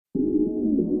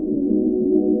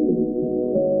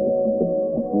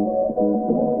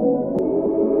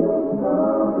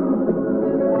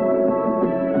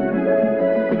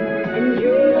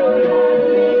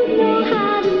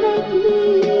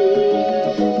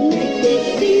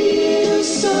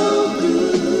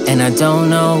and I don't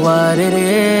know what it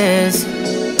is.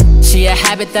 She a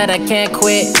habit that I can't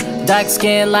quit. Dark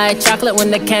skin like chocolate when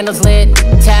the candle's lit.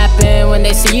 Tap in when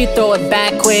they see you, throw it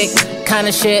back quick.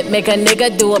 Kinda shit make a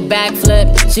nigga do a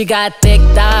backflip. She got thick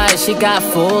thighs, she got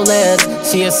full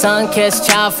lips. She a sun-kissed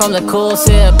child from the cool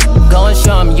sip. Go and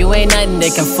show 'em you ain't nothing they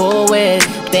can fool with.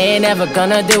 They ain't ever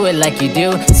gonna do it like you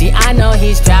do. See, I know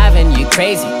he's driving you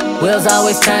crazy. Wheels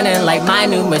always turning like my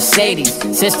new Mercedes.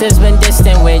 Sister's been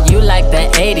distant with you like the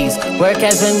 80s. Work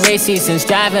has been racy since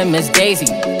driving Miss Daisy.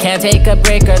 Can't take a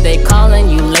break or they calling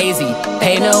you lazy.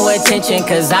 Pay no attention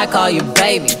cause I call you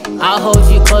baby. I'll hold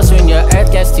you close when your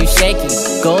earth gets too shaky.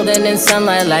 Golden in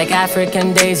sunlight like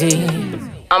African Daisy.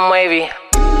 I'm wavy.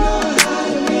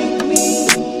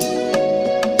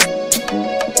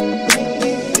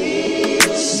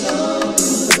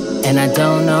 And I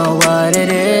don't know what it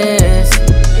is.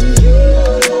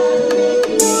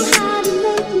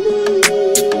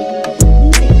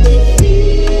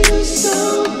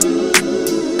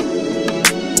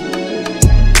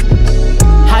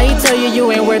 You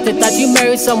ain't worth it. Thought you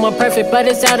married someone perfect, but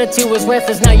his attitude was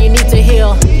worthless. Now you need to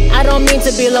heal. I don't mean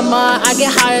to be Lamar. I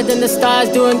get higher than the stars,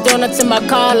 doing donuts in my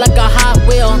car like a Hot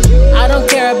Wheel. I don't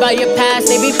care about your past.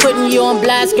 They be putting you on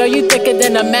blast. Girl, you thicker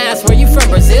than a mask. Where you from,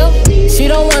 Brazil? She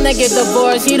don't wanna get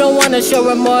divorced. He don't wanna show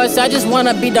remorse. I just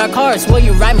wanna be dark horse. Will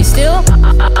you ride me still?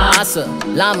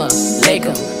 Assalamu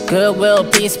alaikum. Goodwill,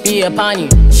 peace be upon you.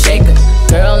 Shake 'em.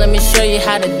 Girl, let me show you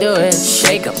how to do it.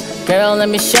 Shake 'em. Girl, let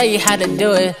me show you how to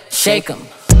do it. Shake 'em.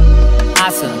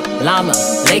 Assalamu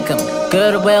alaikum.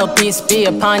 Goodwill, peace be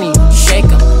upon you. Shake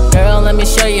 'em. Girl, let me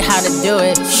show you how to do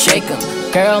it. Shake 'em.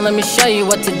 Girl, let me show you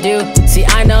what to do. See,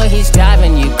 I know he's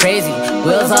driving you crazy.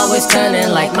 Wheels always turning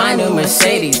like my new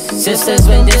Mercedes. Sister's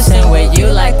been distant with you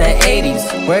like the 80s.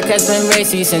 Work has been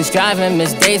racy since driving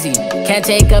Miss Daisy. Can't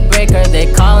take a break or they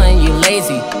calling you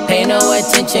lazy. Pay no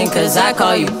attention cause I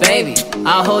call you baby.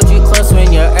 I'll hold you close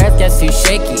when your earth gets too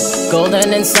shaky.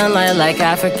 Golden in sunlight like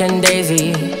African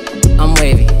Daisy. I'm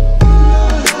wavy.